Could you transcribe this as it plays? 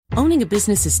Owning a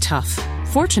business is tough.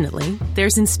 Fortunately,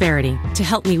 there's Insperity to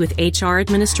help me with HR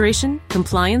administration,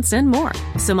 compliance, and more,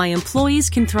 so my employees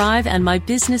can thrive and my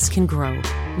business can grow.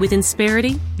 With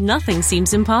Insperity, nothing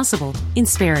seems impossible.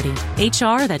 Insperity,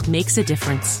 HR that makes a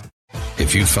difference.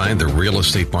 If you find the real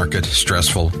estate market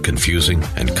stressful, confusing,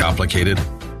 and complicated,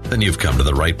 then you've come to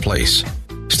the right place.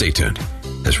 Stay tuned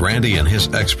as Randy and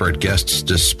his expert guests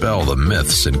dispel the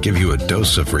myths and give you a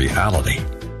dose of reality.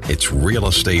 It's Real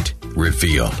Estate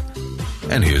Revealed.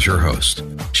 And here's your host,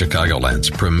 Chicagoland's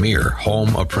premier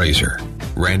home appraiser,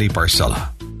 Randy Barcella.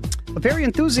 A very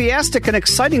enthusiastic and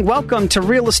exciting welcome to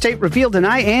Real Estate Revealed, and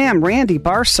I am Randy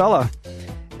Barcella.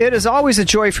 It is always a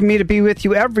joy for me to be with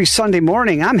you every Sunday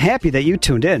morning. I'm happy that you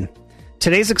tuned in.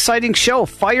 Today's exciting show,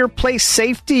 fireplace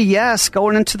safety, yes,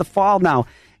 going into the fall now.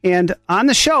 And on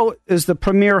the show is the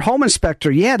premier home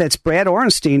inspector. Yeah, that's Brad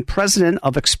Orenstein, president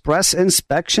of Express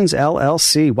Inspections,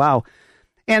 LLC. Wow.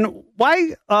 And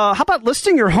why? How about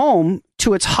listing your home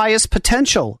to its highest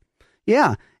potential?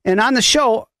 Yeah. And on the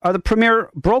show are the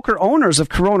premier broker owners of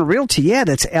Corona Realty. Yeah,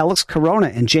 that's Alex Corona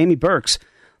and Jamie Burks.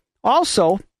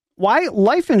 Also, why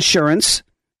life insurance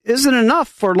isn't enough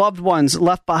for loved ones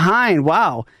left behind.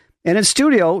 Wow. And in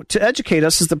studio to educate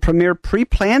us is the premier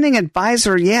pre-planning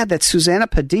advisor. Yeah, that's Susanna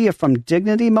Padilla from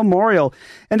Dignity Memorial.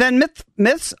 And then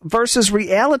myths versus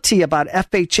reality about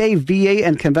FHA, VA,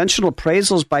 and conventional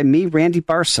appraisals by me, Randy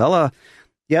Barcella.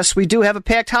 Yes, we do have a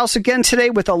packed house again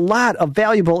today with a lot of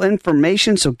valuable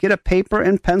information. So get a paper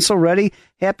and pencil ready.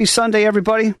 Happy Sunday,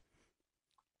 everybody.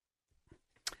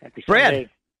 Happy Brad. Sunday.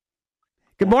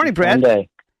 Good morning, Brad. Sunday.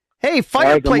 Hey,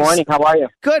 fireplace. Good morning. How are you?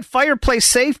 Good. Fireplace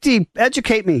safety.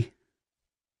 Educate me.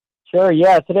 Sure.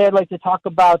 Yeah. Today I'd like to talk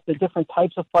about the different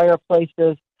types of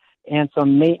fireplaces and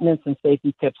some maintenance and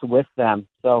safety tips with them.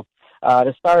 So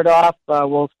to start off,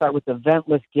 we'll start with the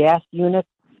ventless gas units.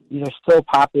 These are so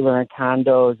popular in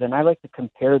condos, and I like to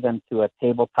compare them to a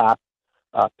tabletop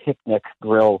picnic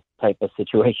grill type of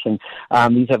situation.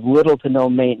 These have little to no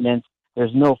maintenance.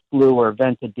 There's no flue or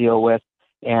vent to deal with.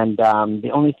 And the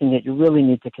only thing that you really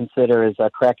need to consider is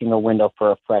cracking a window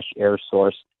for a fresh air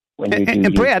source when you do use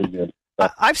Brad, the unit.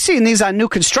 I've seen these on new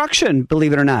construction,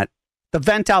 believe it or not. The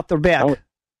vent out the back.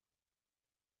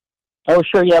 Oh,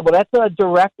 sure, yeah. Well, that's a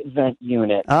direct vent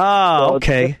unit. Oh, so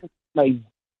okay.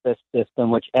 This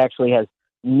system, which actually has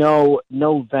no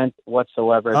vent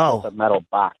whatsoever. It's just a metal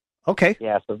box. Okay.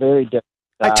 Yeah, so very different.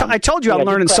 I told you I'm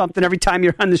learning something every time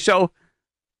you're on the show.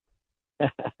 All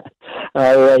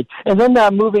right. And then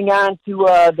moving on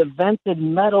to the vented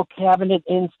metal cabinet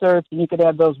inserts, and you could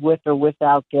have those with or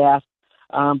without gas.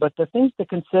 But the things to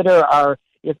consider are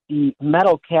if the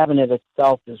metal cabinet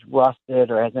itself is rusted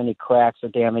or has any cracks or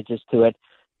damages to it,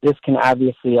 this can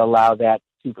obviously allow that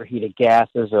superheated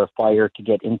gases or fire to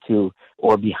get into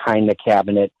or behind the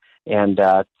cabinet and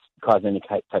cause any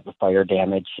type of fire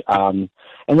damage. And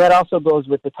that also goes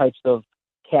with the types of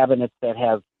cabinets that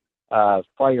have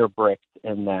fire bricks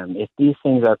in them. If these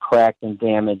things are cracked and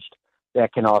damaged,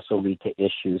 that can also lead to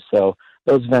issues. So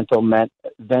those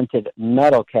vented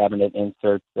metal cabinet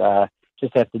inserts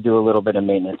just have to do a little bit of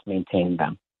maintenance maintaining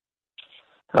them.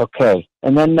 Okay.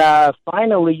 And then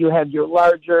finally, you have your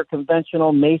larger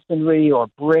conventional masonry or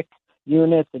brick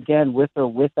units, again, with or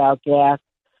without gas.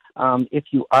 If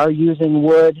you are using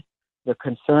wood, the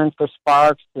concern for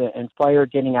sparks and fire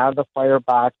getting out of the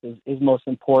firebox is most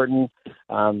important.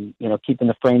 Keeping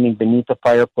the framing beneath the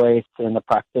fireplace in the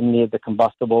proximity of the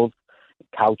combustibles,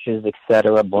 couches,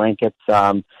 etc., blankets.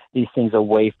 These things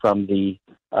away from the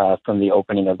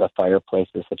opening of the fireplace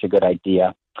is such a good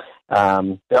idea.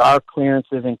 There are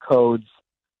clearances and codes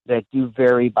that do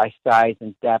vary by size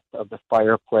and depth of the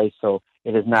fireplace, so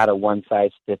it is not a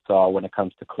one-size-fits-all when it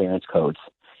comes to clearance codes.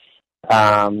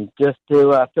 Just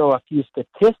to throw a few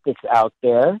statistics out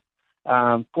there,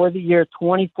 for the year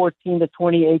 2014 to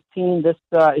 2018, this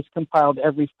is compiled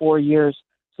every 4 years,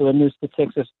 so the new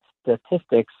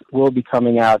statistics will be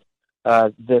coming out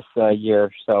this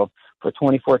year. So for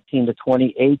 2014 to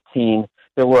 2018,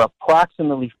 there were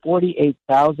approximately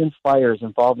 48,000 fires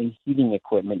involving heating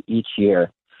equipment each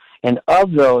year. And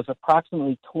of those,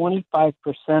 approximately 25%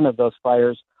 of those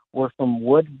fires were from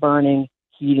wood-burning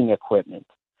heating equipment.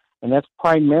 And that's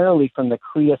primarily from the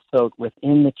creosote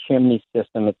within the chimney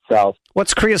system itself.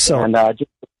 What's creosote? And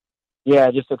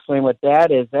just to explain what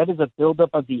that is a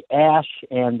buildup of the ash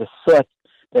and the soot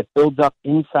that builds up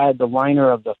inside the liner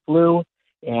of the flue,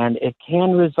 and it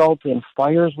can result in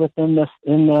fires in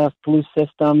the flue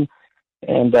system,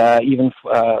 and even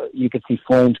you could see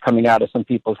flames coming out of some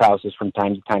people's houses from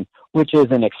time to time, which is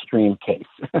an extreme case.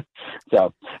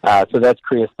 So that's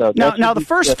creosote. Now the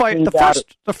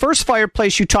first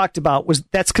fireplace you talked about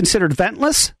that's considered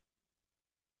ventless.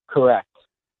 correct.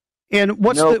 And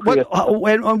what's No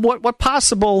what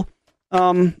possible?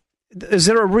 Is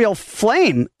there a real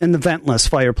flame in the ventless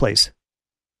fireplace?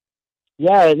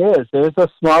 Yeah, it is. There's a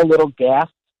small little gas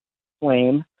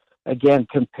flame, again,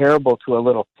 comparable to a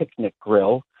little picnic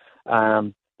grill.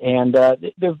 And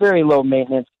they're very low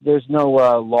maintenance. There's no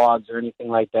logs or anything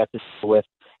like that to deal with.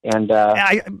 And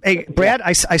hey, Brad,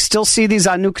 I still see these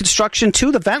on new construction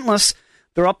too. The ventless,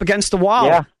 they're up against the wall.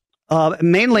 Yeah.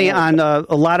 Mainly on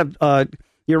a lot of,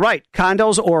 you're right,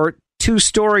 condos or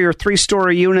 2-story or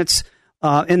 3-story units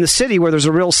in the city where there's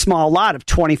a real small lot of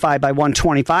 25 by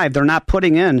 125. They're not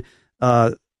putting in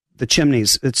the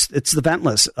chimneys. It's the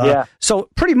ventless. So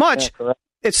pretty much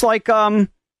it's like, I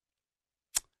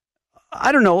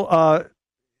don't know,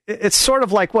 it's sort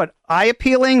of like what, eye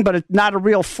appealing, but it's not a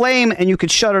real flame, and you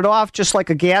could shut it off just like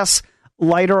a gas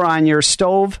lighter on your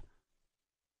stove.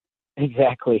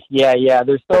 Exactly. Yeah.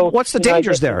 What's the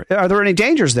dangers there? Are there any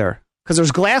dangers there? Because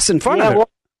there's glass in front of it.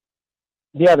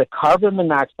 The carbon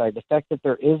monoxide, the fact that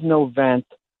there is no vent,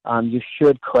 you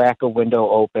should crack a window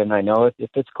open. I know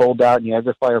if it's cold out and you have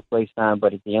your fireplace on,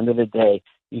 but at the end of the day,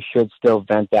 you should still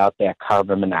vent out that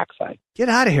carbon monoxide. Get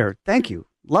out of here. Thank you.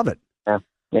 Love it. Yeah,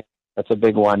 that's a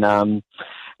big one. And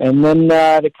then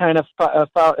to kind of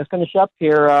finish up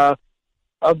here,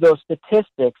 of those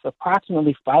statistics,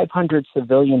 approximately 500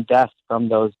 civilian deaths from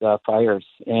those fires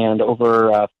and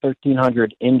over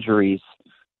 1,300 injuries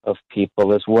of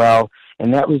people as well.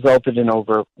 And that resulted in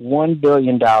over $1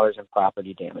 billion in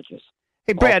property damages.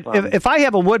 Hey, Brad, if I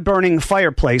have a wood-burning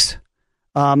fireplace,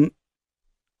 I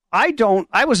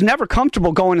was never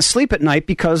comfortable going to sleep at night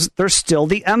because there's still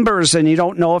the embers and you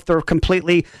don't know if they're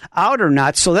completely out or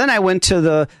not. So then I went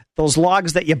to those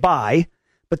logs that you buy.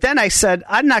 But then I said,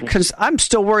 I'm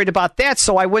still worried about that.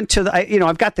 So I went to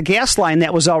I've got the gas line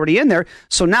that was already in there.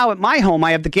 So now at my home,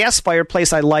 I have the gas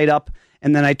fireplace I light up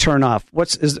and then I turn off.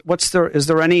 Is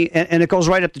there any, and it goes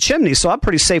right up the chimney. So I'm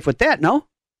pretty safe with that. No?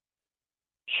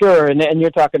 Sure. And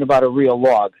you're talking about a real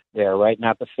log there, right?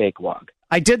 Not the fake log.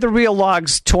 I did the real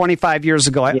logs 25 years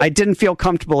ago. I didn't feel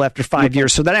comfortable after 5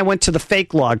 years. So then I went to the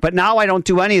fake log, but now I don't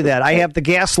do any of that. I have the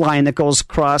gas line that goes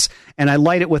across and I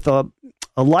light it with a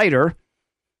lighter.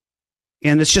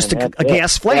 And it's just a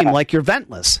gas flame like your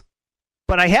ventless.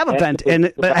 But I have a vent,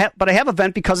 but I have a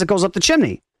vent because it goes up the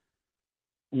chimney.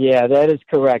 Yeah, that is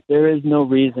correct. There is no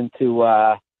reason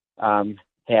to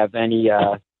have any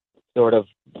sort of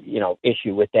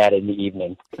issue with that in the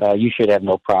evening. You should have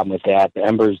no problem with that. The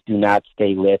embers do not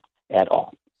stay lit at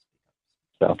all.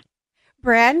 So,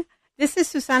 Brad, this is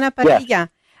Susana Padilla. Yes.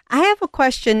 I have a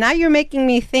question. Now you're making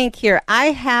me think here. I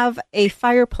have a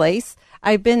fireplace.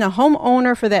 I've been a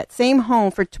homeowner for that same home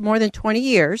for more than 20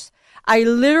 years. I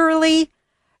literally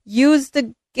used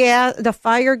the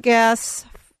fire gas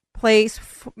place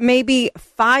maybe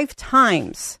 5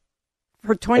 times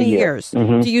for 20 years.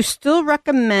 Mm-hmm. Do you still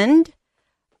recommend?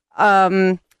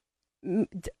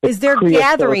 Is there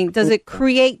gathering? Does it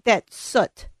create that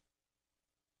soot?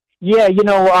 Yeah,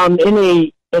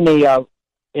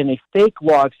 in a fake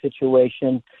log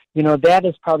situation, that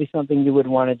is probably something you would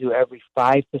want to do every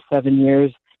 5 to 7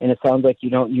 years, and it sounds like you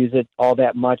don't use it all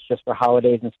that much just for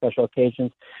holidays and special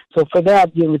occasions. So for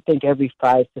that, you would think every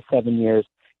 5 to 7 years.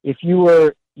 If you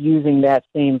were using that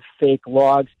same fake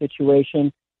log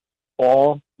situation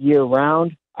all year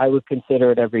round, I would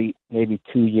consider it every maybe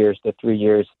 2 years to 3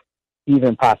 years,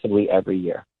 even possibly every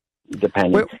year,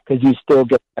 depending, because you still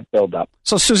get that buildup.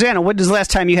 So, Susanna, when was the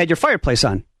last time you had your fireplace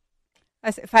on?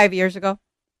 I said 5 years ago.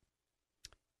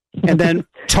 And then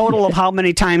total of how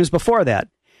many times before that?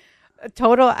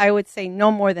 Total, I would say no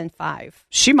more than 5.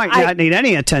 She might not need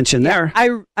any attention there.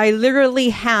 I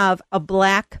literally have a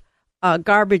black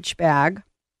garbage bag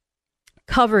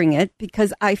covering it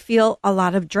because I feel a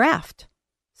lot of draft.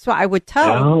 So I would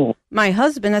tell my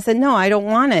husband, I said, no, I don't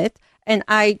want it. And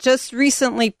I just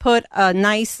recently put a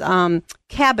nice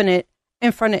cabinet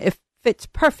in front of it. It fits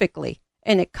perfectly,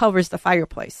 and it covers the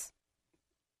fireplace.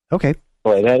 Okay.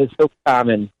 Boy, that is so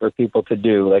common for people to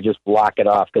do. They just block it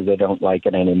off because they don't like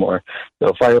it anymore.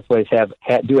 So fireplace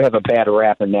do have a bad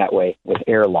rap in that way with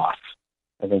air loss.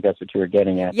 I think that's what you were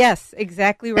getting at. Yes,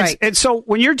 exactly right. And so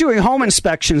when you're doing home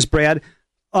inspections, Brad,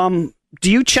 do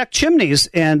you check chimneys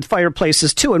and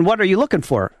fireplaces too? And what are you looking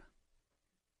for?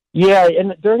 Yeah,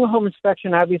 and during a home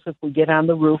inspection, obviously, if we get on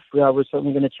the roof, we're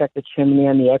certainly going to check the chimney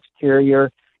on the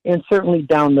exterior and certainly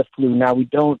down the flue. Now, we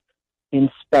don't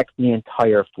inspect the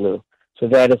entire flue. So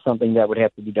that is something that would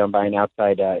have to be done by an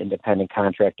outside independent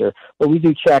contractor. But we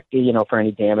do check, for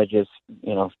any damages,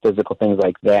 physical things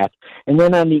like that. And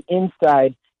then on the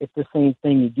inside, it's the same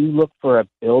thing. You do look for a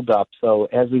buildup. So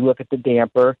as we look at the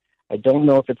damper, I don't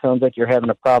know if it sounds like you're having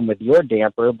a problem with your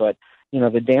damper, but,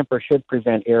 the damper should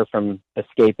prevent air from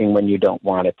escaping when you don't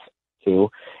want it to.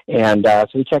 And so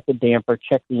we check the damper,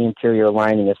 check the interior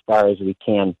lining as far as we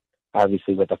can,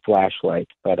 obviously with a flashlight.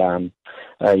 But,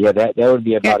 that would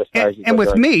be about as far as you And go.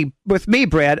 with me,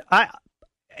 Brad,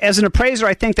 as an appraiser,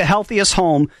 I think the healthiest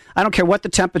home, I don't care what the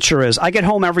temperature is. I get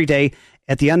home every day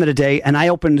at the end of the day, and I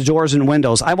open the doors and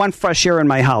windows. I want fresh air in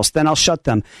my house. Then I'll shut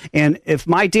them. And if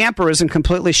my damper isn't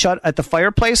completely shut at the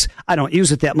fireplace, I don't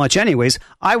use it that much anyways.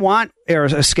 I want air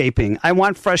escaping. I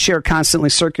want fresh air constantly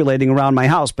circulating around my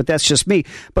house, but that's just me.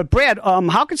 But Brad,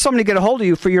 how can somebody get a hold of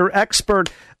you for your expert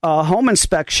home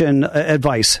inspection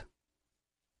advice?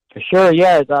 Sure,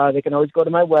 yeah. They can always go to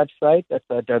my website. That's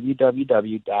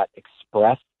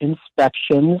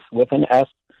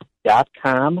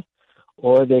www.expressinspections.com,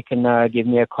 or they can give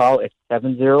me a call at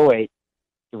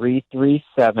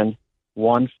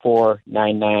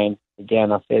 708-337-1499.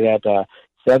 Again, I'll say that,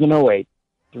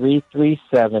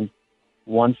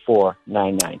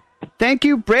 708-337-1499. Thank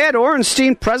you, Brad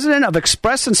Orenstein, president of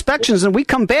Express Inspections. And we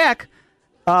come back,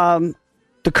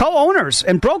 the co-owners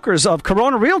and brokers of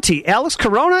Corona Realty, Alex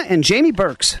Corona and Jamie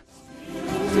Burks.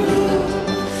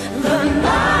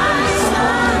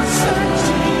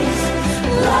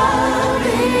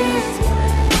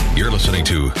 You're listening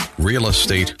to Real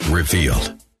Estate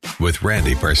Revealed with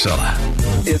Randy Barcella.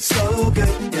 It's so good.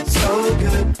 It's so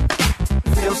good.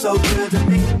 Feels so good to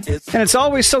me. And it's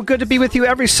always so good to be with you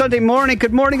every Sunday morning.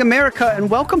 Good morning, America, and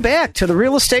welcome back to the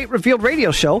Real Estate Revealed radio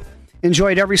show.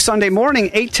 Enjoyed every Sunday morning,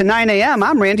 8 to 9 a.m.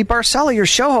 I'm Randy Barcella, your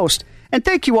show host. And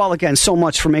thank you all again so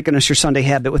much for making us your Sunday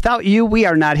habit. Without you, we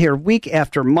are not here week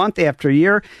after month after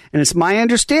year. And it's my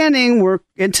understanding we're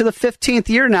into the 15th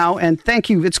year now. And thank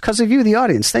you. It's because of you, the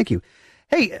audience. Thank you.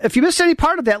 Hey, if you missed any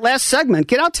part of that last segment,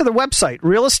 get out to the website,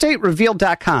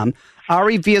 realestaterevealed.com.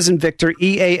 R-E-V as in Victor,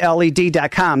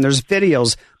 E-A-L-E-D.com. There's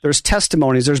videos, there's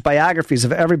testimonies, there's biographies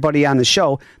of everybody on the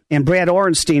show. And Brad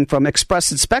Orenstein from Express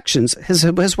Inspections, his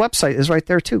website is right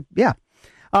there too. Yeah.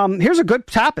 Here's a good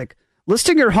topic.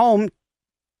 Listing your home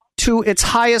to its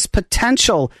highest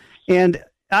potential. And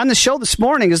on the show this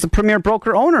morning is the premier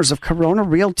broker owners of Corona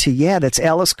Realty. Yeah, that's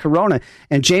Alex Corona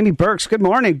and Jamie Burks. Good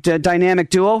morning, dynamic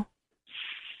duo.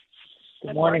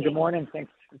 Good morning. Good morning.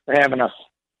 Thanks for having us.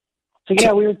 So,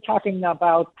 yeah, we were talking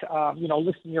about,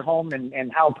 listing your home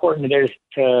and how important it is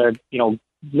to,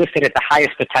 list it at the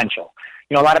highest potential.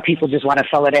 A lot of people just want to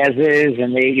sell it as is.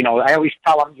 And they, I always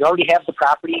tell them, you already have the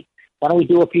property. Why don't we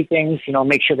do a few things,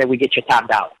 make sure that we get you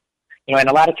topped out. And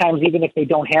a lot of times, even if they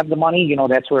don't have the money,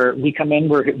 that's where we come in.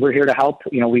 We're here to help.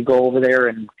 We go over there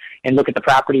and look at the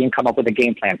property and come up with a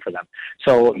game plan for them.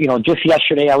 So, just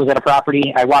yesterday I was at a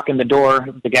property. I walk in the door.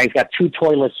 The guy's got 2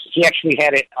 toilets. He actually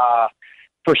had it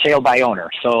for sale by owner.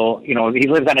 So, he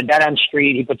lives on a dead-end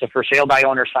street. He puts a for sale by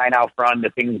owner sign out front. The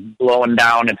thing's blowing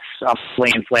down. It's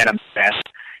laying flat on the desk.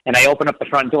 And I open up the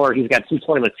front door. He's got 2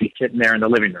 toilet seats sitting there in the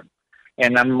living room.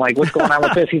 And I'm like, what's going on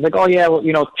with this? He's like, oh, yeah, well,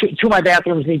 2 of my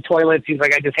bathrooms need toilets. He's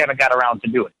like, I just haven't got around to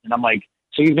do it. And I'm like,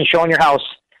 so you've been showing your house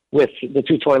with the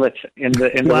 2 toilets in the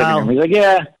living room? He's like,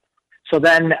 yeah. So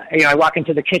then, I walk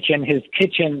into the kitchen. His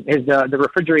kitchen, the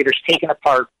refrigerator's taken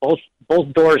apart. Both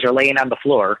doors are laying on the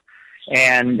floor.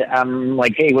 And I'm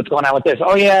like, hey, what's going on with this?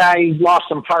 Oh, yeah, I lost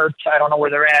some parts. I don't know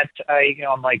where they're at.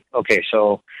 I'm like, okay,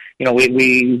 so,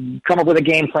 we come up with a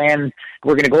game plan.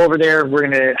 We're going to go over there. We're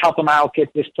going to help them out,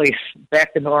 get this place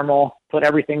back to normal, put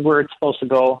everything where it's supposed to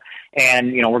go.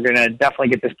 And, we're going to definitely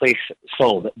get this place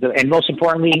sold. And most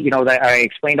importantly, that I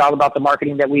explained all about the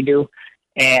marketing that we do.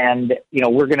 And,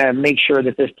 we're going to make sure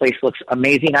that this place looks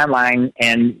amazing online.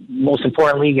 And most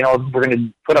importantly, we're going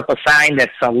to put up a sign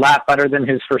that's a lot better than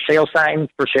his for sale sign,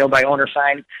 for sale by owner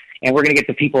sign. And we're going to get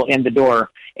the people in the door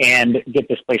and get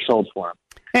this place sold for them.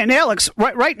 And Alex,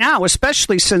 right now,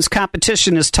 especially since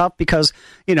competition is tough because,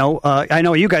 I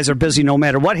know you guys are busy no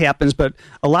matter what happens, but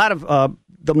a lot of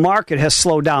the market has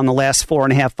slowed down the last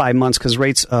 4.5, 5 months because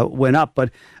rates went up.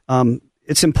 But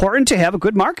it's important to have a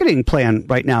good marketing plan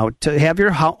right now to have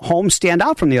your home stand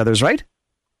out from the others, right?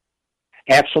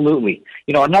 Absolutely.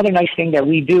 Another nice thing that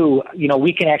we do,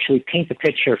 we can actually paint the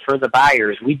picture for the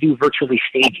buyers. We do virtually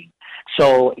staging.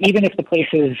 So even if the place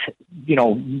is,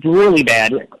 really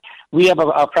bad, we have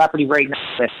a property right now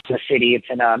in the city. It's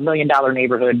in a $1 million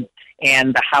neighborhood,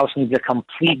 and the house needs a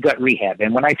complete gut rehab.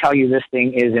 And when I tell you this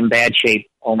thing is in bad shape,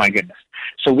 oh my goodness.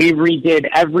 So we redid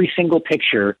every single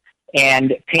picture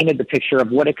and painted the picture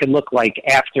of what it could look like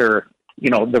after,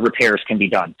 the repairs can be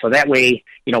done. So that way,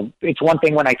 it's one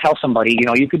thing when I tell somebody,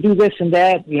 you could do this and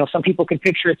that, some people can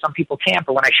picture it, some people can't,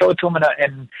 but when I show it to them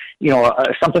in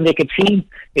something they could see,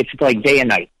 it's like day and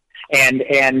night.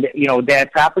 And you know,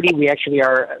 that property, we actually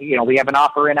are, you know, we have an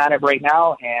offer in on it right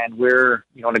now, and we're,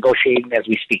 you know, negotiating as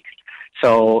we speak.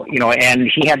 So, you know,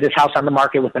 and he had this house on the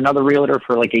market with another realtor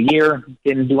for like a year,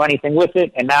 didn't do anything with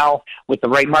it. And now with the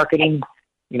right marketing,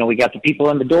 you know, we got the people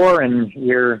in the door, and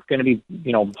we're going to be,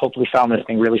 you know, hopefully selling this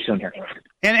thing really soon here.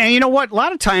 And you know what? A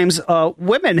lot of times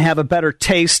women have a better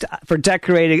taste for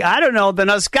decorating, I don't know, than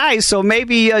us guys. So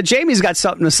maybe Jamie's got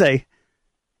something to say.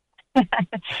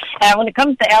 And when it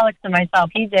comes to Alex and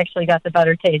myself, he's actually got the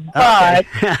better taste. But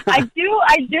I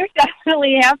do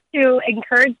definitely have to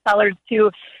encourage sellers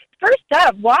to, first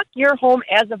up, walk your home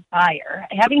as a buyer.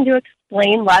 Having to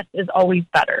explain less is always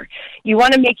better. You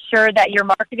want to make sure that you're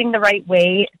marketing the right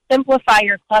way. Simplify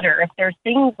your clutter. If there's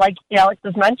things like Alex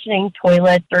was mentioning,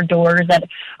 toilets or doors that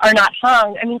are not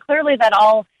hung, I mean, clearly that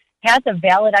all has a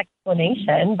valid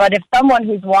explanation, but if someone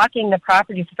who's walking the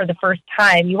property for the first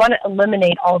time, you want to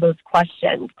eliminate all those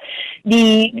questions.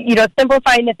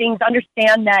 Simplifying the things,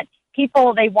 understand that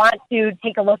people, they want to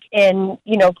take a look in,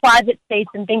 you know, closet space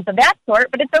and things of that sort,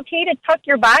 but it's okay to tuck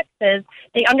your boxes.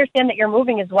 They understand that you're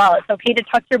moving as well. It's okay to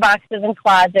tuck your boxes in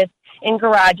closets, in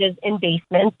garages, in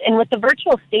basements. And with the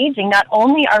virtual staging, not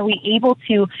only are we able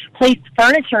to place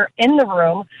furniture in the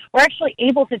room, we're actually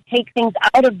able to take things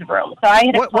out of the room. So I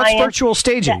had a client. What's virtual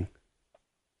staging?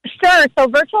 Sure. So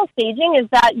virtual staging is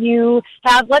that you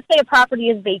have, let's say a property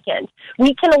is vacant.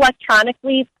 We can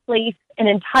electronically place an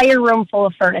entire room full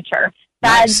of furniture.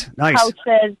 Beds, nice.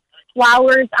 couches,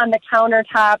 flowers on the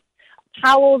countertop,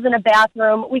 towels in a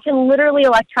bathroom. We can literally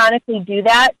electronically do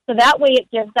that. So that way it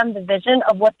gives them the vision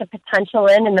of what the potential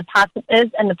is and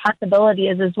the possibility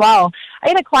is as well. I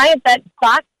had a client that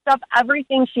boxed up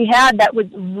everything she had that was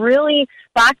really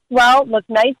boxed well, looked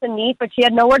nice and neat, but she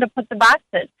had nowhere to put the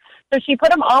boxes. So she put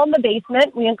them all in the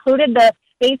basement. We included the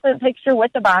basement picture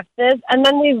with the boxes, and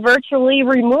then we virtually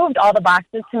removed all the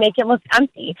boxes to make it look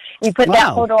empty. We put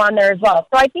that photo on there as well.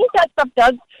 So I think that stuff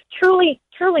does truly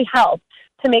help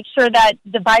to make sure that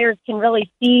the buyers can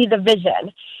really see the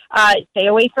vision. Stay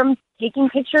away from taking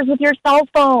pictures with your cell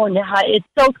phone. It's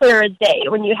so clear as day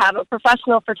when you have a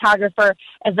professional photographer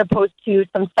as opposed to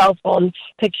some cell phone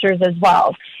pictures as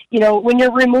well. You know, when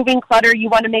you're removing clutter, you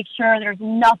want to make sure there's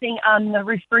nothing on the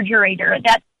refrigerator.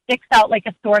 That sticks out like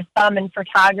a sore thumb in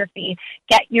photography.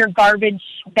 Get your garbage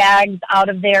bags out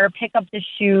of there. Pick up the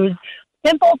shoes.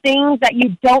 Simple things that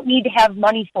you don't need to have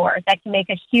money for that can make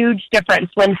a huge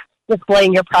difference when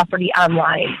displaying your property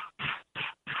online.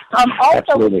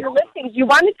 Also, with your listings, you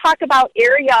want to talk about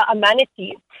area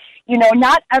amenities. You know,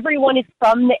 not everyone is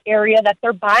from the area that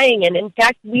they're buying in. In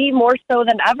fact, we more so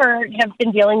than ever have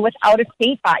been dealing with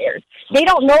out-of-state buyers. They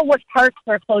don't know what parks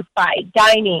are close by,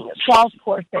 dining, golf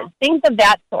courses, things of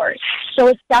that sort. So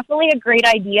it's definitely a great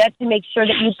idea to make sure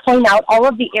that you point out all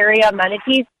of the area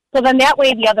amenities, so then that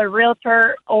way the other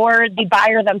realtor or the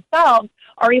buyer themselves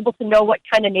are able to know what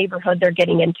kind of neighborhood they're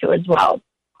getting into as well.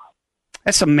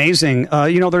 That's amazing.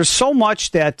 There's so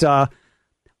much that,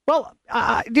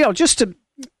 just to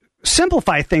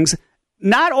simplify things,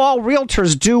 not all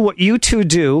realtors do what you two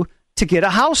do to get a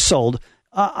house sold.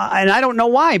 And I don't know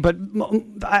why, but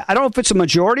I don't know if it's a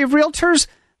majority of realtors.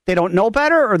 They don't know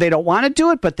better or they don't want to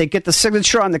do it, but they get the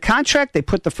signature on the contract. They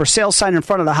put the for sale sign in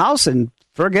front of the house and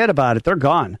forget about it. They're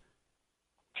gone.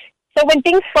 So when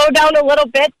things slow down a little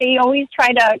bit, they always try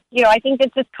to, I think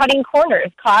it's just cutting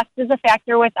corners. Cost is a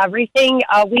factor with everything.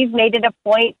 We've made it a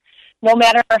point, no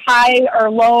matter high or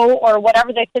low or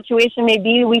whatever the situation may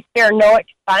be, we spare no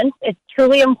expense. It's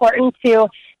truly important to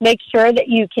make sure that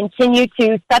you continue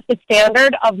to set the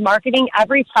standard of marketing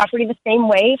every property the same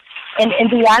way. And in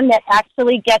the end, that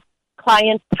actually gets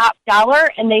clients top dollar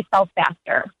and they sell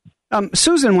faster.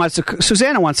 Susanna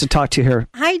wants to talk to you here.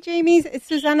 Hi, Jamie. It's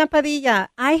Susana Padilla.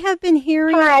 I have been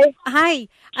hearing. Hi.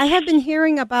 I have been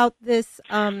hearing about this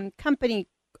company.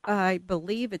 I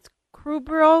believe it's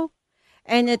Crubro,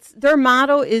 and their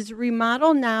motto is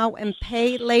remodel now and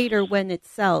pay later when it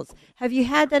sells. Have you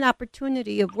had that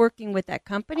opportunity of working with that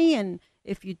company? And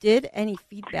if you did, any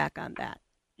feedback on that?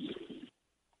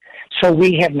 So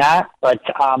we have not, but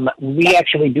we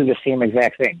actually do the same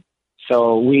exact thing.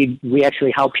 So we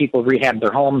actually help people rehab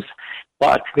their homes,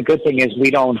 but the good thing is we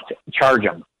don't charge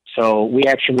them. So we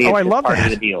actually I love part that.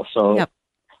 of the deal. So yep.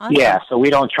 Awesome. Yeah, so we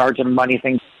don't charge them money.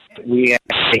 Things we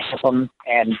actually help them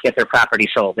and get their property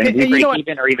sold. And if we break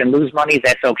even or even lose money,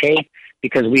 that's okay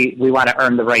because we want to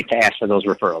earn the right to ask for those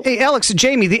referrals. Hey, Alex and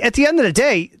Jamie, at the end of the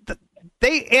day,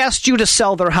 They asked you to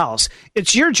sell their house.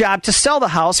 It's your job to sell the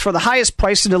house for the highest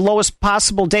price in the lowest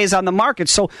possible days on the market.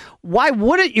 So why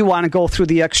wouldn't you want to go through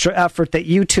the extra effort that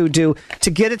you two do to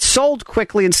get it sold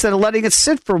quickly instead of letting it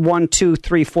sit for 1, 2,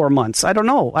 3, 4 months? I don't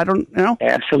know.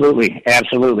 Absolutely.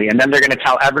 And then they're going to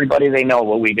tell everybody they know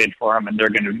what we did for them, and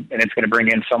it's going to bring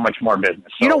in so much more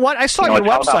business. So, you know what? I saw your it's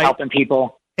all about website. Helping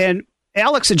people. And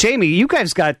Alex and Jamie, you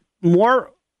guys got more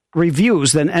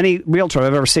reviews than any realtor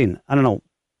I've ever seen. I don't know.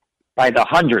 By the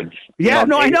hundreds. Yeah,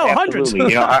 I know, hundreds. So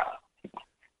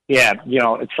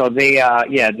they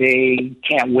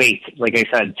can't wait, like I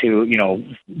said, to,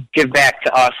 give back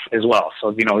to us as well. So,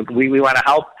 we want to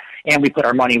help, and we put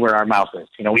our money where our mouth is.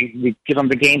 We give them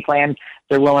the game plan.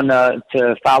 They're willing to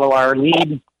follow our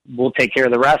lead. We'll take care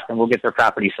of the rest, and we'll get their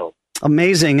property sold.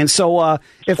 Amazing. And so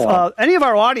if any of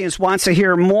our audience wants to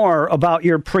hear more about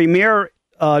your premier,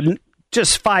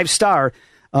 just 5-star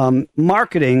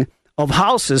marketing of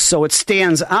houses so it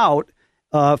stands out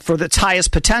for its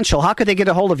highest potential, how could they get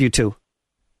a hold of you two?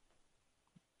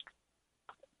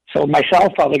 So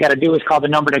myself, all they got to do is call the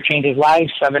number that changes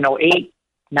lives,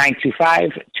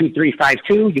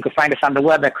 708-925-2352. You can find us on the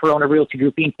web at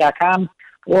coronarealtygroupinc.com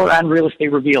or on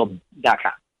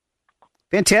realestaterevealed.com.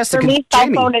 Fantastic. For me, cell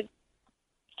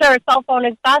phone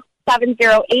is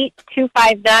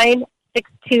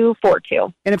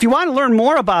 708-259-6242. And if you want to learn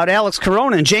more about Alex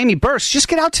Corona and Jamie Burst, just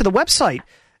get out to the website,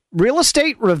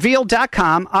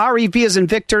 realestaterevealed.com, R-E-V as in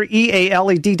Victor,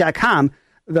 E-A-L-E-D.com.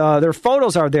 Their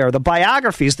photos are there, the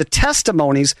biographies, the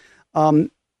testimonies.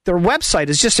 Their website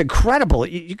is just incredible.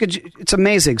 It's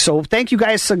amazing. So thank you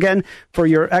guys again for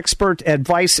your expert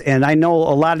advice, and I know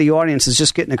a lot of the audience is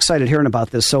just getting excited hearing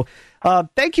about this. So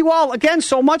thank you all again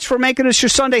so much for making this your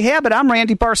Sunday habit. I'm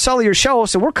Randy Barcella, your show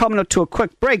host, and we're coming up to a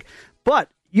quick break. But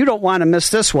you don't want to miss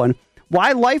this one.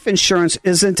 Why life insurance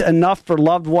isn't enough for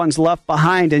loved ones left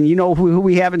behind. And you know who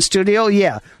we have in studio?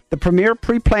 Yeah, the premier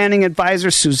pre-planning advisor,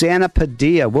 Susanna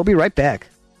Padilla. We'll be right back.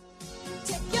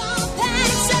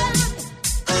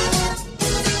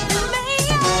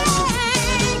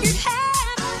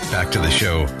 Back to the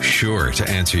show, sure to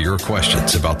answer your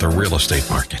questions about the real estate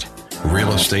market.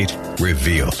 Real Estate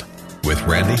Revealed with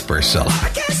Randy Barcella.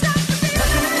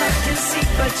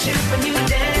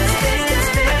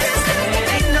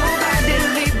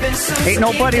 Ain't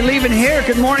nobody leaving here.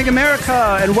 Good morning,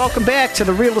 America, and welcome back to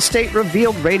the Real Estate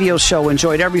Revealed radio show.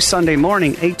 Enjoyed every Sunday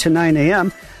morning, 8 to 9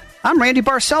 a.m. I'm Randy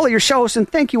Barcella, your show host, and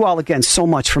thank you all again so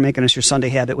much for making us your Sunday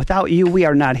habit. Without you, we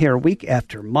are not here week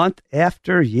after month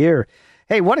after year.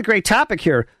 Hey, what a great topic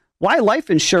here. Why life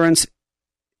insurance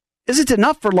isn't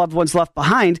enough for loved ones left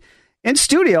behind. In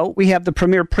studio, we have the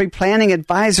premier pre-planning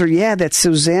advisor. Yeah, that's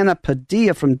Susanna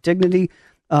Padilla from Dignity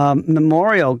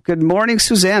Memorial. Good morning,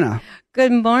 Susanna.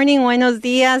 Good morning. Buenos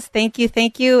dias. Thank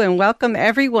you, and welcome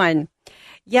everyone.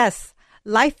 Yes,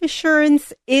 life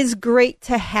insurance is great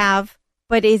to have,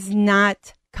 but is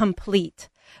not complete.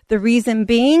 The reason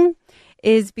being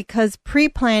is because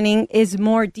pre-planning is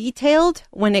more detailed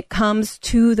when it comes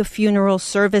to the funeral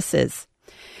services.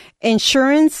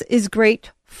 Insurance is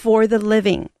great for the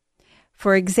living.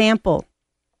 For example,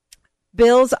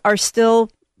 bills are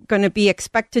still going to be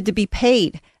expected to be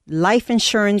paid. Life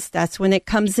insurance, that's when it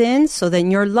comes in, so then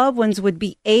your loved ones would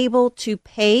be able to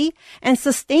pay and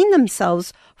sustain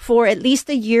themselves for at least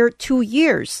a year, 2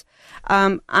 years.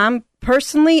 I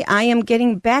am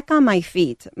getting back on my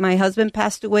feet. My husband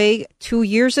passed away 2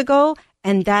 years ago,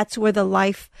 and that's where the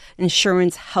life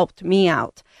insurance helped me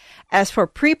out. As for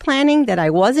pre-planning that I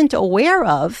wasn't aware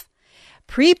of,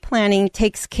 pre-planning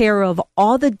takes care of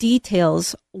all the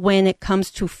details when it comes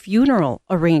to funeral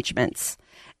arrangements.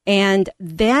 And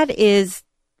that is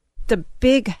the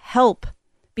big help,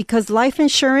 because life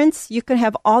insurance, you can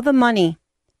have all the money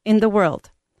in the world,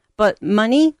 but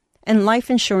money and life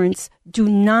insurance do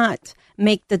not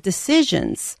make the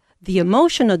decisions, the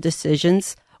emotional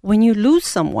decisions, when you lose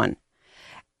someone.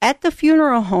 At the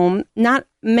funeral home, not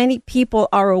many people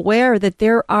are aware that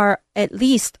there are at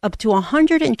least up to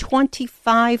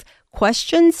 125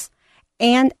 questions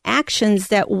and actions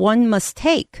that one must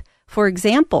take. For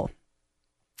example,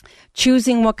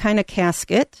 choosing what kind of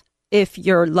casket, if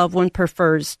your loved one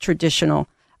prefers traditional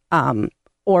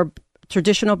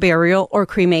burial or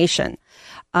cremation.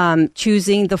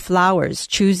 Choosing the flowers,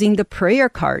 choosing the prayer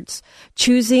cards,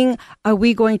 choosing, are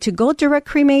we going to go direct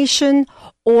cremation,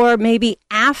 or maybe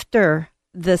after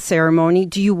the ceremony,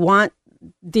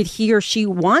 did he or she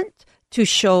want to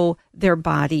show their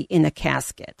body in a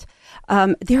casket?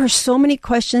 There are so many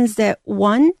questions that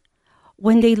when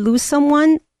they lose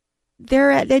someone,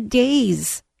 they're at a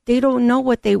daze. They don't know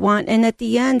what they want. And at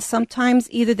the end,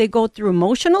 sometimes either they go through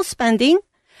emotional spending,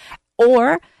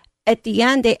 or at the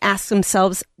end, they ask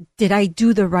themselves, did I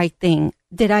do the right thing?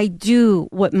 Did I do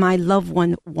what my loved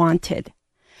one wanted?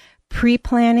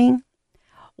 Pre-planning,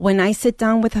 when I sit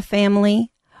down with a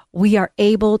family, we are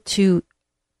able to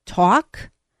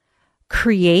talk,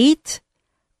 create.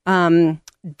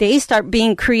 They start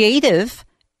being creative.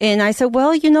 And I said,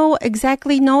 well,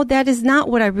 exactly, no, that is not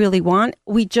what I really want.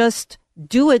 We just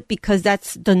do it because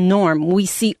that's the norm. We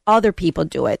see other people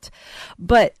do it.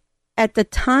 But at the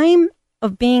time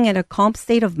of being in a calm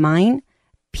state of mind,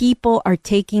 people are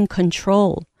taking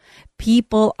control.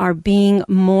 People are being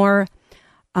more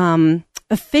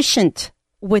efficient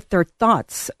with their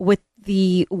thoughts, with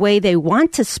the way they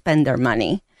want to spend their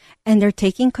money. And they're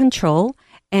taking control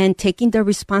and taking the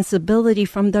responsibility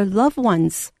from their loved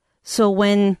ones. So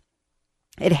when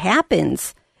it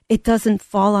happens, it doesn't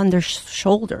fall on their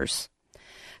shoulders.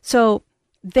 So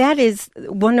that is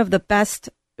one of the best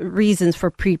reasons for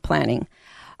pre-planning.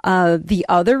 The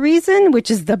other reason, which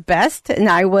is the best, and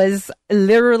I was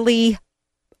literally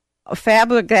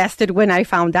flabbergasted when I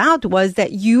found out, was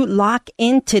that you lock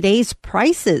in today's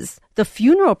prices, the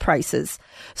funeral prices.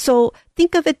 So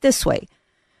think of it this way.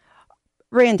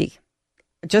 Randy,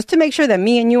 just to make sure that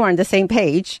me and you are on the same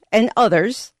page, and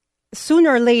others,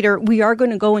 sooner or later, we are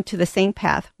going to go into the same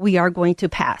path. We are going to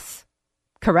pass.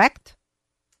 Correct?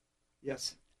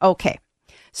 Yes. Okay.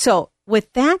 So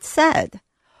with that said,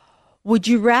 would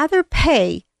you rather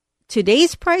pay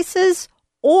today's prices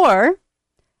or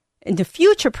in the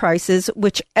future prices,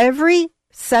 which every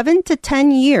 7 to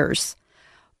 10 years,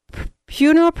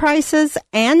 funeral prices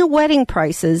and wedding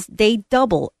prices, they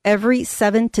double every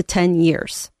 7 to 10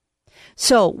 years.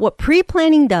 So what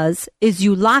pre-planning does is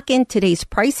you lock in today's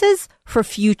prices for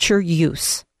future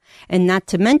use. And not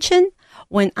to mention,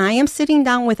 when I am sitting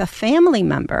down with a family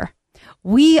member,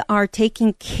 we are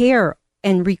taking care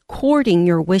and recording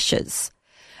your wishes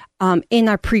in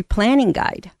our pre-planning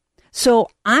guide. So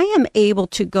I am able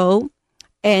to go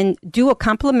and do a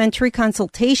complimentary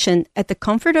consultation at the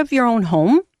comfort of your own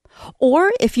home,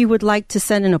 or if you would like to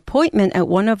set an appointment at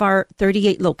one of our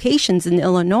 38 locations in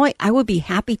Illinois, I would be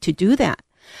happy to do that.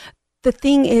 The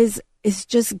thing is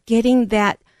just getting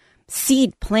that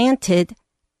seed planted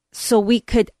so we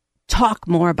could talk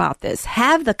more about this.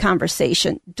 Have the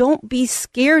conversation. Don't be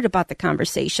scared about the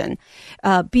conversation.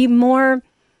 Be more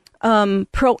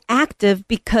proactive,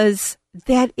 because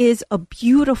that is a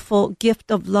beautiful gift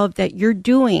of love that you're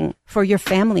doing for your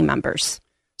family members.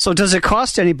 So does it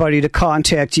cost anybody to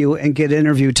contact you and get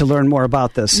interviewed to learn more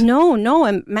about this? No.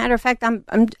 And matter of fact, I'm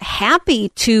happy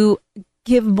to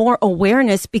give more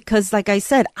awareness, because like I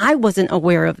said, I wasn't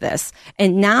aware of this.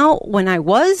 And now when I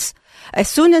was, as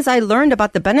soon as I learned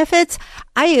about the benefits,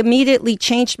 I immediately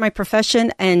changed my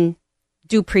profession and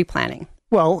do pre-planning.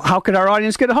 Well, how could our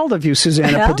audience get a hold of you,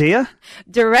 Susanna Padilla?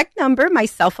 Direct number, my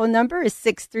cell phone number is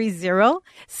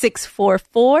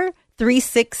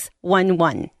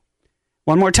 630-644-3611.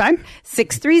 One more time?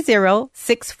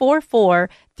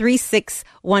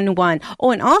 630-644-3611.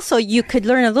 Oh, and also you could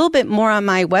learn a little bit more on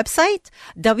my website,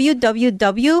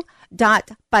 www.padilla,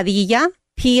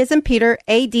 P as in Peter,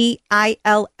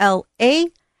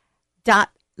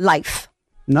 ADILLA.life.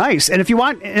 Nice. And if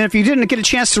you didn't get a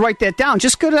chance to write that down,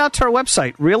 just go out to our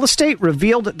website,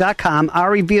 realestaterevealed.com,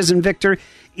 REV as in Victor,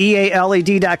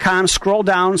 EALED.com. Scroll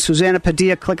down, Susanna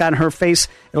Padilla, click on her face.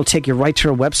 It'll take you right to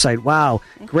her website. Wow.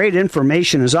 Great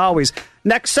information as always.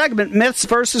 Next segment, Myths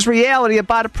versus Reality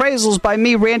about appraisals by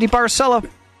me, Randy Barcella.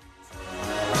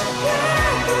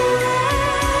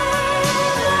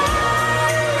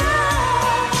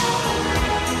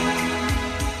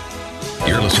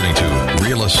 You're listening to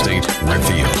Real Estate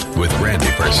Revealed with Randy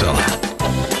Barcella.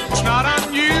 It's not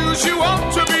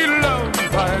unusual to be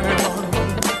loved by anyone.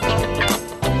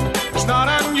 It's not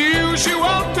unusual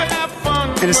to have fun.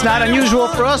 And it's not unusual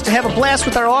for us to have a blast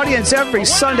with our audience every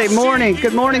Sunday morning.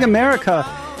 Good morning, America.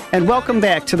 And welcome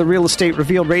back to the Real Estate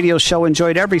Revealed radio show,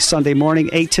 enjoyed every Sunday morning,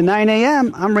 8 to 9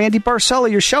 a.m. I'm Randy Barcella,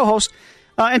 your show host.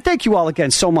 And thank you all again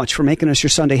so much for making us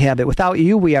your Sunday habit. Without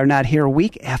you, we are not here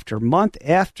week after month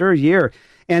after year.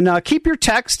 And keep your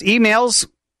text, emails,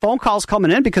 phone calls coming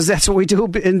in, because that's what we do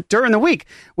during the week.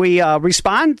 We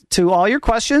respond to all your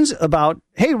questions about,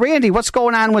 hey, Randy, what's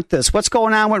going on with this? What's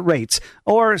going on with rates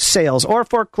or sales or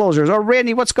foreclosures? Or,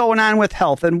 Randy, what's going on with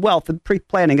health and wealth and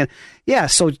pre-planning? And yeah,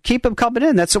 so keep them coming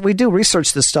in. That's what we do,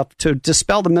 research this stuff to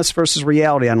dispel the myths versus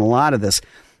reality on a lot of this.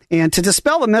 And to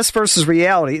dispel the myths versus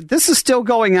reality, this is still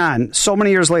going on so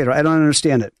many years later. I don't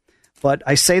understand it. But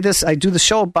I say this, I do the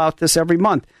show about this every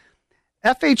month.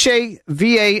 FHA,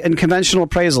 VA, and conventional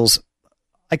appraisals.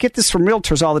 I get this from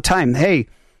realtors all the time. Hey,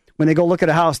 when they go look at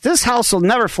a house, this house will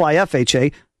never fly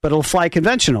FHA, but it'll fly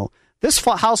conventional. This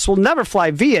house will never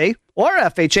fly VA or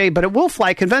FHA, but it will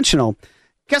fly conventional.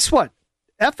 Guess what?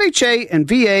 FHA and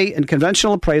VA and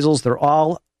conventional appraisals, they're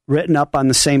all written up on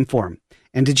the same form.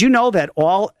 And did you know that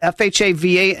all FHA,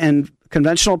 VA, and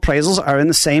conventional appraisals are in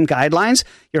the same guidelines?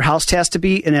 Your house has to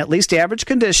be in at least average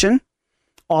condition,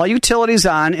 all utilities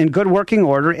on, in good working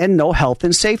order, and no health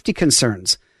and safety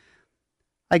concerns.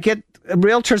 I get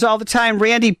realtors all the time,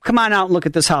 Randy, come on out and look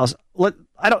at this house.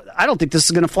 I don't think this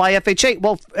is going to fly FHA.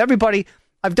 Well, everybody,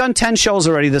 I've done 10 shows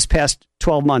already this past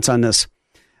 12 months on this.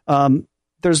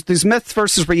 There's these myth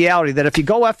versus reality that if you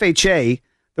go FHA,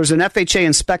 there's an FHA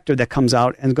inspector that comes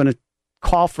out and is going to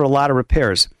call for a lot of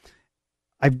repairs.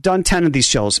 I've done 10 of these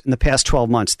shows in the past 12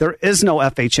 months. There is no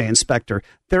FHA inspector.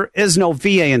 There is no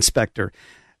VA inspector.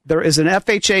 There is an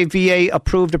FHA VA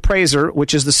approved appraiser,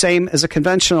 which is the same as a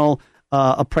conventional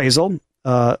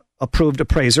approved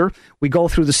appraiser. We go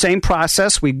through the same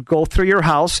process. We go through your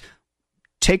house,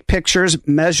 take pictures,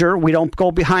 measure. We don't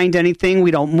go behind anything.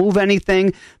 We don't move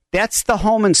anything. That's the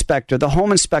home inspector. The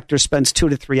home inspector spends 2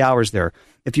 to 3 hours there.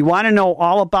 If you want to know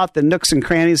all about the nooks and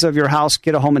crannies of your house,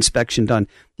 get a home inspection done.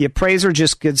 The appraiser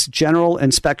just gets general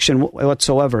inspection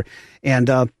whatsoever.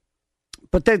 And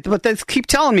but they keep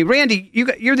telling me, Randy,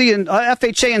 you're the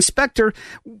FHA inspector.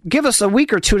 Give us a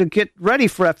week or two to get ready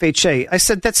for FHA. I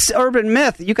said, that's urban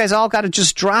myth. You guys all got to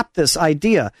just drop this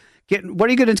idea. What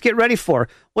are you going to get ready for?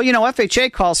 Well,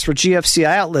 FHA calls for GFCI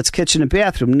outlets, kitchen and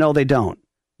bathroom. No, they don't.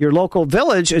 Your local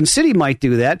village and city might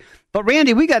do that. But,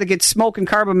 Randy, we got to get smoke and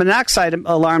carbon monoxide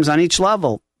alarms on each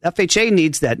level. FHA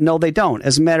needs that. No, they don't.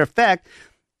 As a matter of fact,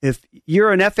 if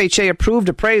you're an FHA-approved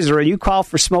appraiser and you call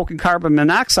for smoke and carbon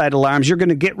monoxide alarms, you're going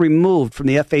to get removed from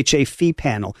the FHA fee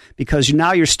panel because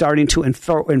now you're starting to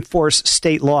enforce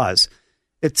state laws.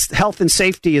 It's health and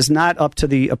safety is not up to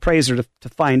the appraiser to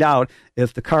find out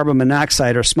if the carbon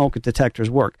monoxide or smoke detectors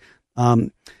work.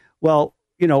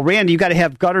 Randy, you got to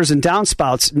have gutters and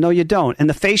downspouts. No, you don't. And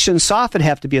the fascia and soffit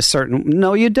have to be a certain.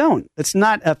 No, you don't. It's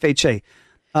not FHA.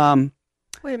 Wait a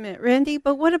minute, Randy,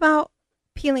 but what about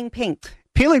peeling paint?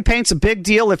 Peeling paint's a big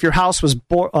deal if your house was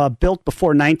built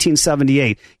before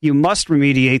 1978. You must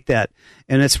remediate that.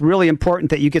 And it's really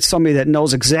important that you get somebody that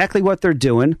knows exactly what they're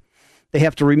doing. They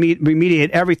have to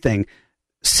remediate everything.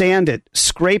 Sand it,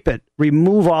 scrape it,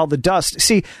 remove all the dust.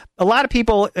 See, a lot of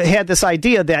people had this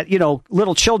idea that,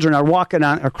 little children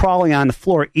are crawling on the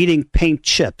floor eating paint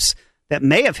chips. That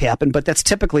may have happened, but that's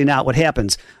typically not what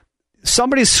happens.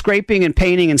 Somebody's scraping and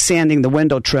painting and sanding the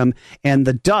window trim, and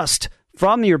the dust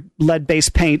from your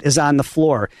lead-based paint is on the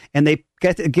floor, and they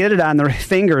get it on their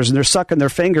fingers, and they're sucking their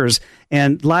fingers,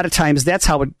 and a lot of times that's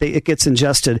how it gets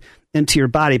ingested into your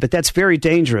body, but that's very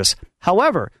dangerous.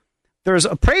 However, there's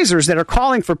appraisers that are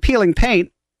calling for peeling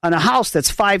paint on a house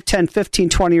that's 5, 10, 15,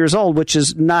 20 years old, which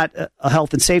is not a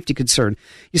health and safety concern.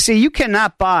 You see, you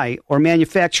cannot buy or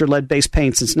manufacture lead-based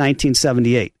paint since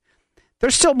 1978. There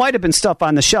still might have been stuff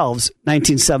on the shelves,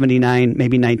 1979,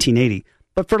 maybe 1980.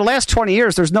 But for the last 20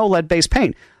 years, there's no lead-based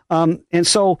paint. And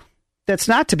so that's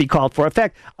not to be called for. In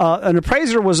fact, an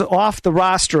appraiser was off the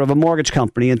roster of a mortgage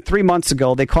company, and 3 months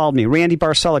ago, they called me, Randy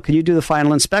Barcella, can you do the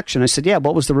final inspection? I said, yeah,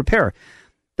 what was the repair?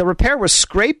 The repair was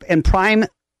scrape and prime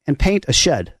and paint a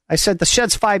shed. I said, the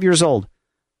shed's 5 years old.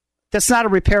 That's not a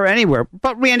repair anywhere.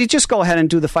 But, Randy, just go ahead and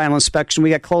do the final inspection. We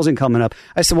got closing coming up.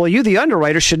 I said, well, you, the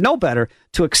underwriter, should know better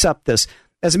to accept this.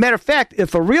 As a matter of fact,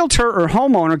 if a realtor or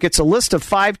homeowner gets a list of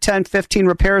 5, 10, 15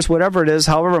 repairs, whatever it is,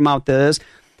 however amount that is,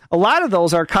 a lot of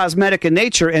those are cosmetic in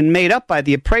nature and made up by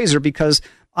the appraiser, because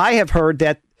I have heard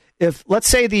that if, let's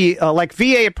say, the like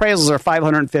VA appraisals are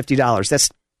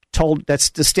 $550,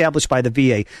 that's established by the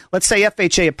VA. Let's say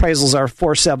FHA appraisals are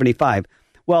 $475.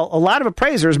 Well, a lot of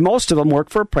appraisers, most of them work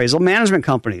for appraisal management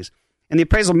companies. And the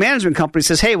appraisal management company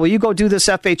says, hey, will you go do this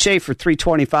FHA for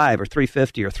 $325 or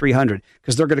 $350 or $300,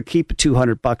 because they're going to keep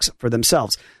 $200 for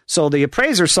themselves. So the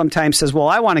appraiser sometimes says, well,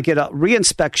 I want to get a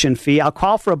reinspection fee. I'll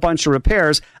call for a bunch of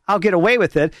repairs. I'll get away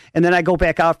with it. And then I go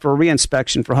back out for a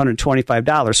reinspection for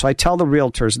 $125. So I tell the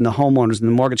realtors and the homeowners and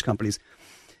the mortgage companies,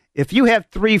 if you have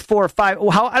 3, 4, 5,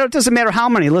 it doesn't matter how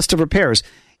many list of repairs,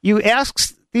 you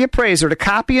ask the appraiser to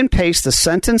copy and paste the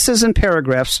sentences and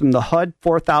paragraphs from the HUD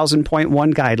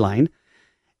 4000.1 guideline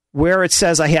where it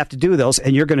says I have to do those,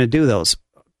 and you're going to do those.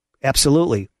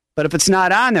 Absolutely. But if it's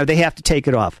not on there, they have to take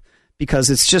it off, because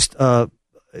it's just a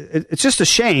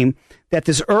shame that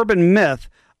this urban myth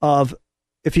of,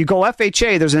 if you go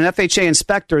FHA, there's an FHA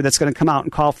inspector that's going to come out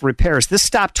and call for repairs. This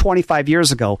stopped 25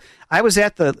 years ago. I was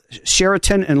at the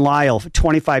Sheraton in Lisle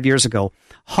 25 years ago.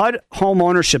 HUD Home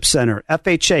Ownership Center,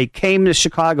 FHA, came to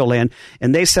Chicagoland,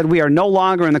 and they said, we are no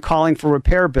longer in the calling for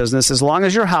repair business as long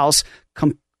as your house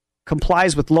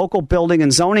complies with local building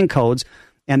and zoning codes,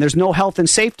 and there's no health and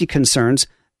safety concerns,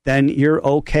 then you're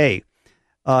okay.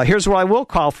 Here's where I will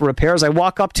call for repairs. I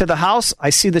walk up to the house. I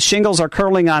see the shingles are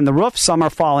curling on the roof. Some are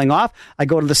falling off. I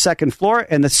go to the second floor,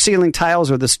 and the ceiling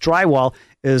tiles or this drywall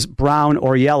is brown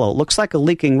or yellow. Looks like a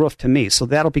leaking roof to me, so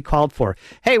that'll be called for.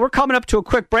 Hey, we're coming up to a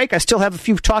quick break. I still have a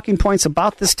few talking points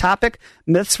about this topic,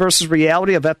 myths versus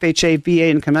reality of FHA,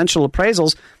 VA, and conventional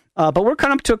appraisals. But we're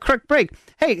coming up to a quick break.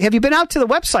 Hey, have you been out to the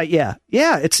website?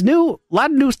 Yeah, it's new. A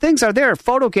lot of new things are there.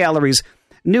 Photo galleries,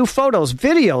 new photos,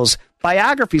 videos,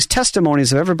 biographies,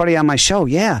 testimonies of everybody on my show.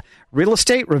 Yeah.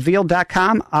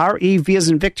 RealEstateRevealed.com, R-E-V as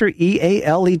in Victor,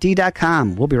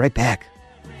 E-A-L-E-D.com. We'll be right back.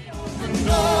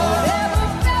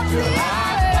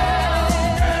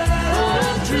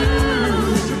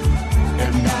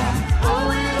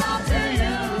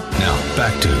 Now,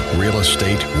 back to Real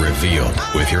Estate Revealed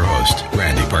with your host,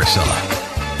 Randy Barcella.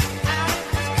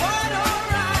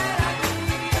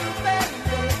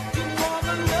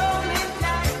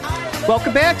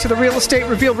 Welcome back to the Real Estate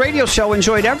Revealed radio show,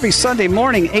 enjoyed every Sunday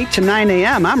morning, 8 to 9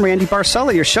 a.m. I'm Randy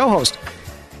Barcella, your show host.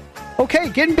 Okay,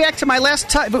 getting back to my last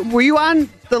time. Were you on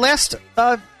the last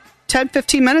 10,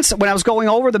 15 minutes when I was going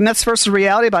over the myths versus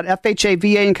reality about FHA,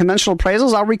 VA, and conventional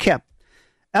appraisals? I'll recap.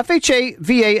 FHA,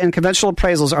 VA, and conventional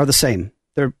appraisals are the same.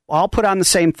 They're all put on the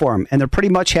same form, and they pretty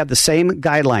much have the same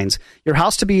guidelines. Your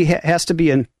house has to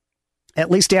be in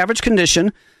at least average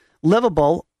condition,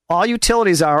 livable. All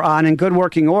utilities are on in good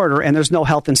working order, and there's no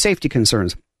health and safety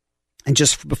concerns. And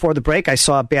just before the break, I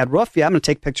saw a bad roof. Yeah, I'm going to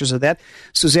take pictures of that.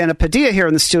 Susanna Padilla here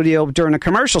in the studio during a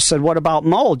commercial said, what about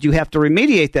mold? You have to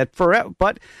remediate that forever.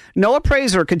 But no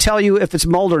appraiser can tell you if it's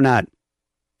mold or not.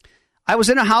 I was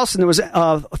in a house, and there was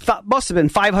must have been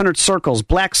 500 circles,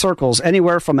 black circles,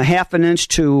 anywhere from a half an inch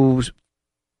to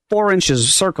 4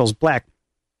 inches circles, black.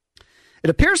 It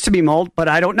appears to be mold, but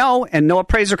I don't know, and no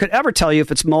appraiser could ever tell you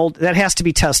if it's mold. That has to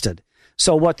be tested.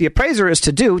 So what the appraiser is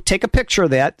to do, take a picture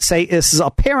of that, say this is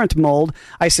apparent mold.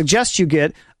 I suggest you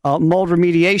get a mold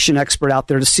remediation expert out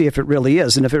there to see if it really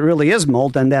is. And if it really is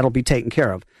mold, then that'll be taken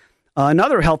care of.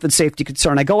 Another health and safety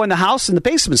concern, I go in the house and the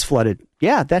basement's flooded.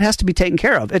 Yeah, that has to be taken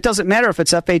care of. It doesn't matter if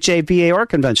it's FHA, VA, or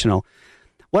conventional.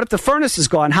 What if the furnace is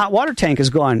gone, hot water tank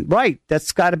is gone? Right,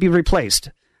 that's got to be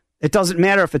replaced. It doesn't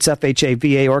matter if it's FHA,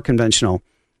 VA, or conventional.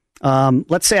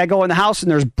 Let's say I go in the house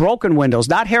and there's broken windows,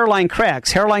 not hairline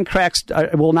cracks. Hairline cracks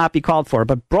will not be called for,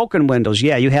 but broken windows,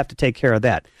 yeah, you have to take care of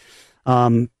that.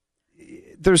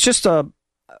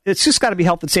 It's just got to be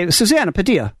health and safety. Susanna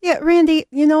Padilla. Yeah, Randy,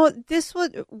 this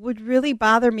would really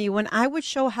bother me when I would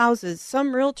show houses.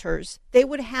 Some realtors, they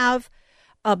would have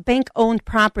bank-owned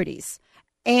properties.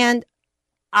 And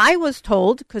I was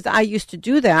told, because I used to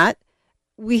do that,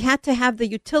 we had to have the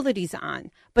utilities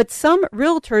on. But some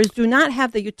realtors do not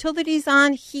have the utilities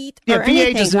on, heat, or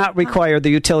anything. VA does not require the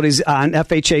utilities on.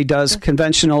 FHA does.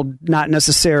 Conventional, not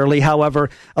necessarily. However,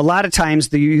 a lot of times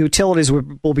the utilities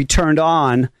will be turned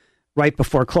on right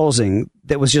before closing.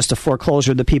 That was just a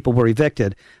foreclosure. The people were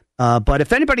evicted. But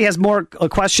if anybody has more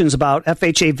questions about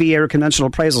FHA, VA, or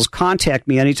conventional appraisals, contact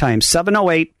me anytime.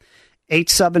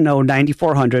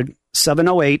 708-870-9400.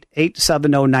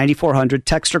 708-870-9400.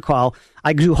 Text or call.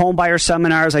 I do home buyer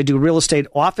seminars. I do real estate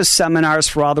office seminars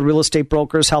for all the real estate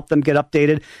brokers, help them get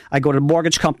updated. I go to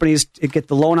mortgage companies to get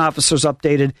the loan officers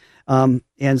updated.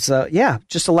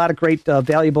 Just a lot of great,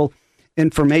 valuable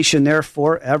information there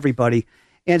for everybody.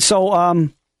 And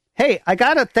so, hey, I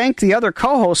got to thank the other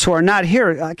co-hosts who are not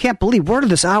here. I can't believe, where did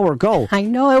this hour go? I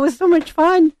know, it was so much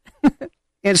fun.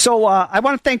 And so I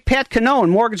want to thank Pat Canone,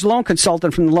 mortgage loan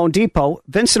consultant from the Loan Depot,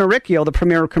 Vincent Aricchio, the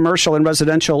premier commercial and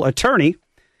residential attorney,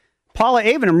 Paula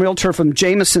Avenham, realtor from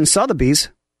Jameson Sotheby's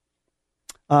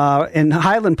in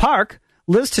Highland Park,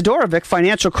 Liz Todorovic,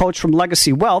 financial coach from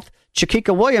Legacy Wealth,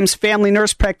 Chiquita Williams, family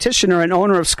nurse practitioner and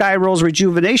owner of Sky Rose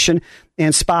Rejuvenation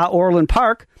and Spa Orland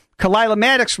Park, Kalila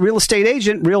Maddox, real estate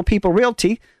agent, Real People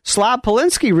Realty, Slav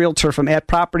Polinsky, realtor from At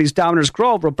Properties Downers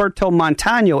Grove, Roberto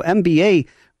Montano, MBA,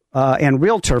 and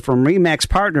realtor from Remax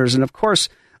Partners, and of course,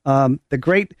 the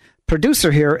great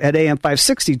producer here at AM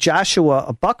 560,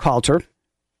 Joshua Buckhalter.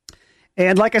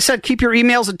 And like I said, keep your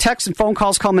emails and texts and phone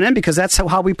calls coming in, because that's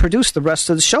how we produce the rest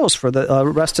of the shows for the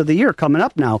rest of the year coming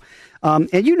up now.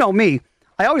 And you know me,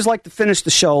 I always like to finish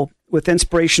the show with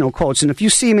inspirational quotes. And if you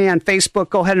see me on Facebook,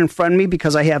 go ahead and friend me,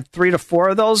 because I have 3 to 4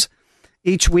 of those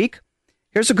each week.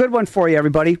 Here's a good one for you,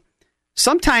 everybody.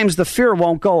 Sometimes the fear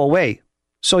won't go away,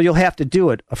 so you'll have to do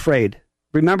it afraid.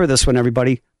 Remember this one,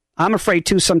 everybody. I'm afraid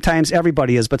too. Sometimes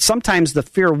everybody is, but sometimes the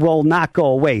fear will not go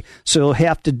away, so you'll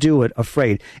have to do it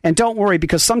afraid. And don't worry,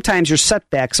 because sometimes your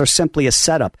setbacks are simply a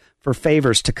setup for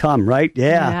favors to come, right?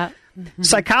 Yeah.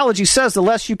 Psychology says the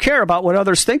less you care about what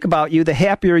others think about you, the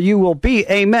happier you will be.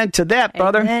 Amen to that,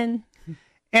 brother. Amen.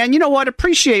 And you know what?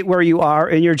 Appreciate where you are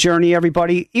in your journey,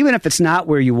 everybody. Even if it's not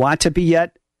where you want to be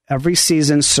yet, every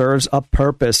season serves a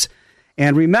purpose.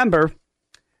 And remember,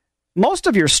 most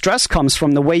of your stress comes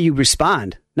from the way you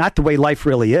respond, not the way life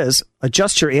really is.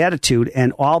 Adjust your attitude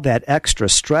and all that extra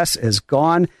stress is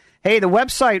gone. Hey, the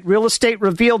website,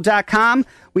 realestaterevealed.com.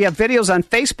 We have videos on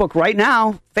Facebook right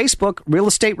now. Facebook, Real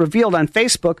Estate Revealed on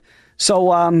Facebook.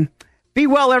 So be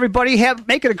well, everybody.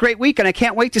 Make it a great week, and I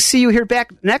can't wait to see you here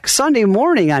back next Sunday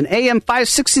morning on AM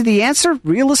 560 The Answer,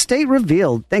 Real Estate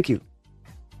Revealed. Thank you.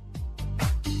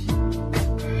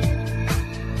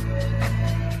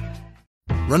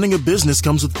 Running a business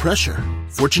comes with pressure.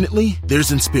 Fortunately, there's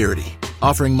Insperity,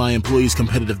 offering my employees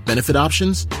competitive benefit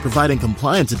options, providing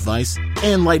compliance advice,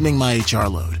 and lightening my HR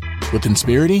load. With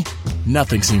Insperity,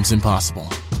 nothing seems impossible.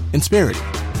 Insperity,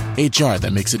 HR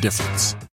that makes a difference.